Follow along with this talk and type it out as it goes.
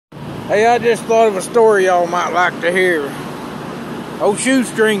Hey, I just thought of a story y'all might like to hear. Old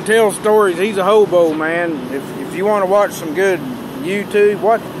Shoestring tells stories. He's a hobo, man. If you want to watch some good YouTube,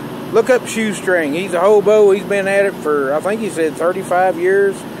 look up Shoestring. He's a hobo. He's been at it for, I think he said 35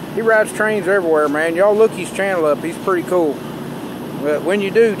 years. He rides trains everywhere, man. Y'all look his channel up. He's pretty cool. But when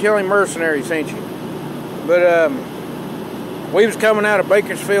you do, tell him Mercenary sent you. But we was coming out of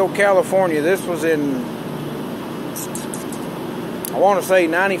Bakersfield, California. This was in, I want to say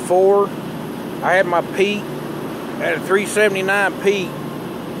 94. I had my Pete. I had a 379 Pete.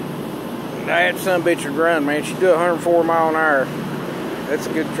 I had some bitch to run, man. She do 104 mile an hour. That's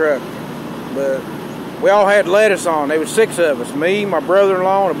a good truck. But we all had lettuce on. There was 6 of us. Me, my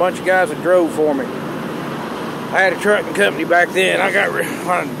brother-in-law, and a bunch of guys that drove for me. I had a trucking company back then.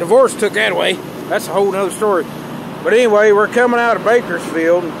 My divorce took that away. That's a whole nother story. But anyway, we're coming out of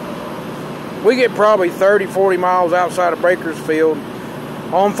Bakersfield. We get probably 30, 40 miles outside of Bakersfield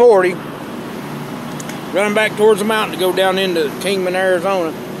on 40. Running back towards the mountain to go down into Kingman,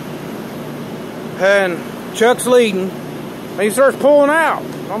 Arizona. And Chuck's leading. And he starts pulling out.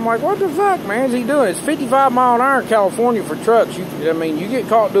 I'm like, what the fuck, man, is he doing? It's 55 mile an hour in California for trucks. You get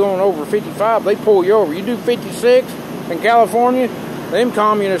caught doing over 55, they pull you over. You do 56 in California, them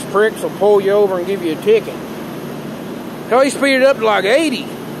communist pricks will pull you over and give you a ticket. So he speeded up to like 80.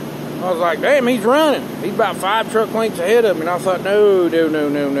 I was like, damn, he's running. He's about 5 truck lengths ahead of me. And I thought,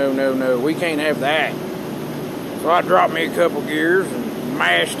 no, we can't have that. So I dropped me a couple gears and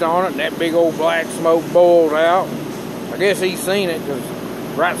mashed on it, and that big old black smoke boiled out. I guess he's seen it, because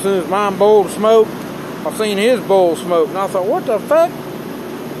right as soon as mine boiled smoke, I seen his boil smoke. And I thought, what the fuck?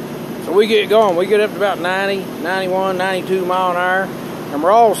 So we get going. We get up to about 90, 91, 92 mile an hour. And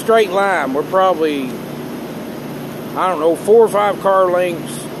we're all straight line. We're probably, I don't know, 4 or 5 car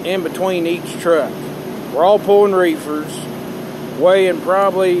lengths in between each truck. We're all pulling reefers, weighing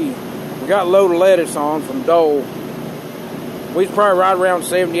probably, we got a load of lettuce on from Dole. We probably right around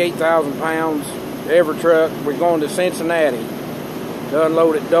 78,000 pounds every truck. We're going to Cincinnati to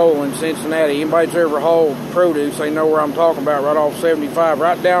unload at Dole in Cincinnati. Anybody that's ever hauled produce, they know where I'm talking about, right off 75,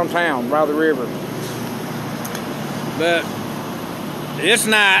 right downtown by the river. But this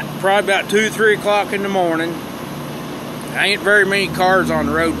night, probably about 2, 3 o'clock in the morning, there ain't very many cars on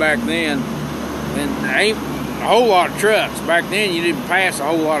the road back then, and there ain't a whole lot of trucks. Back then, you didn't pass a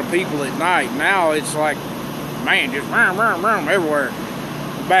whole lot of people at night. Now it's like, man, just vroom everywhere.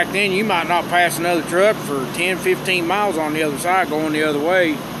 Back then, you might not pass another truck for 10, 15 miles on the other side going the other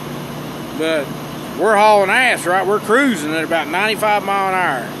way. But we're hauling ass, right? We're cruising at about 95 mile an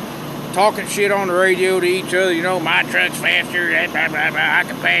hour. Talking shit on the radio to each other. You know, my truck's faster. I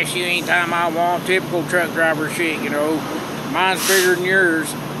can pass you anytime I want. Typical truck driver shit, you know. Mine's bigger than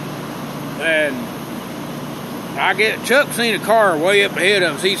yours. And Chuck seen a car way up ahead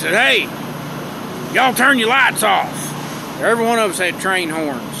of us. He said, hey, y'all turn your lights off. Every one of us had train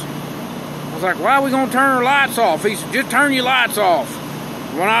horns. I was like, why are we going to turn our lights off? He said, just turn your lights off.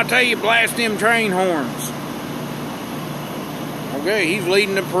 When I tell you, blast them train horns. Okay, he's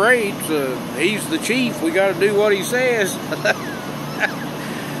leading the parade, so he's the chief. We got to do what he says.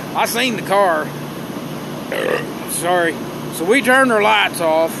 I seen the car. Sorry. So we turned our lights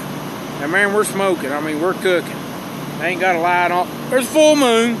off. And man, we're smoking. I mean, we're cooking. They ain't got a light on. There's full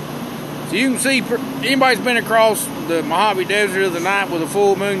moon. So you can see, anybody's been across the Mojave Desert of the night with a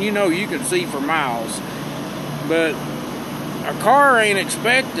full moon, you know you can see for miles. But a car ain't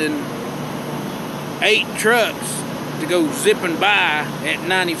expecting 8 trucks to go zipping by at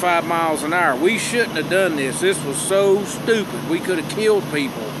 95 miles an hour. We shouldn't have done this. This was so stupid. We could have killed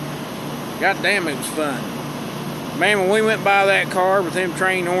people. God damn, it was fun. Man, when we went by that car with them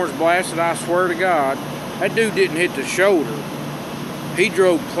train horns blasted, I swear to God, that dude didn't hit the shoulder. He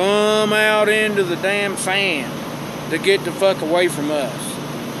drove plumb out into the damn sand to get the fuck away from us.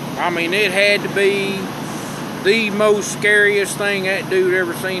 I mean, it had to be the most scariest thing that dude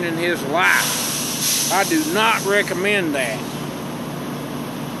ever seen in his life. I do not recommend that.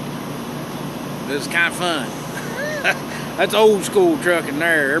 It's kind of fun. That's old school trucking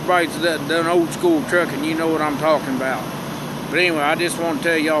there. Everybody's done old school trucking. You know what I'm talking about. But anyway, I just want to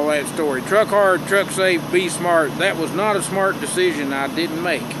tell y'all that story. Truck hard, truck safe, be smart. That was not a smart decision I didn't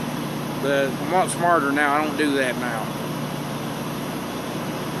make. But I'm not smarter now. I don't do that now.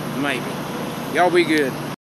 Maybe. Y'all be good.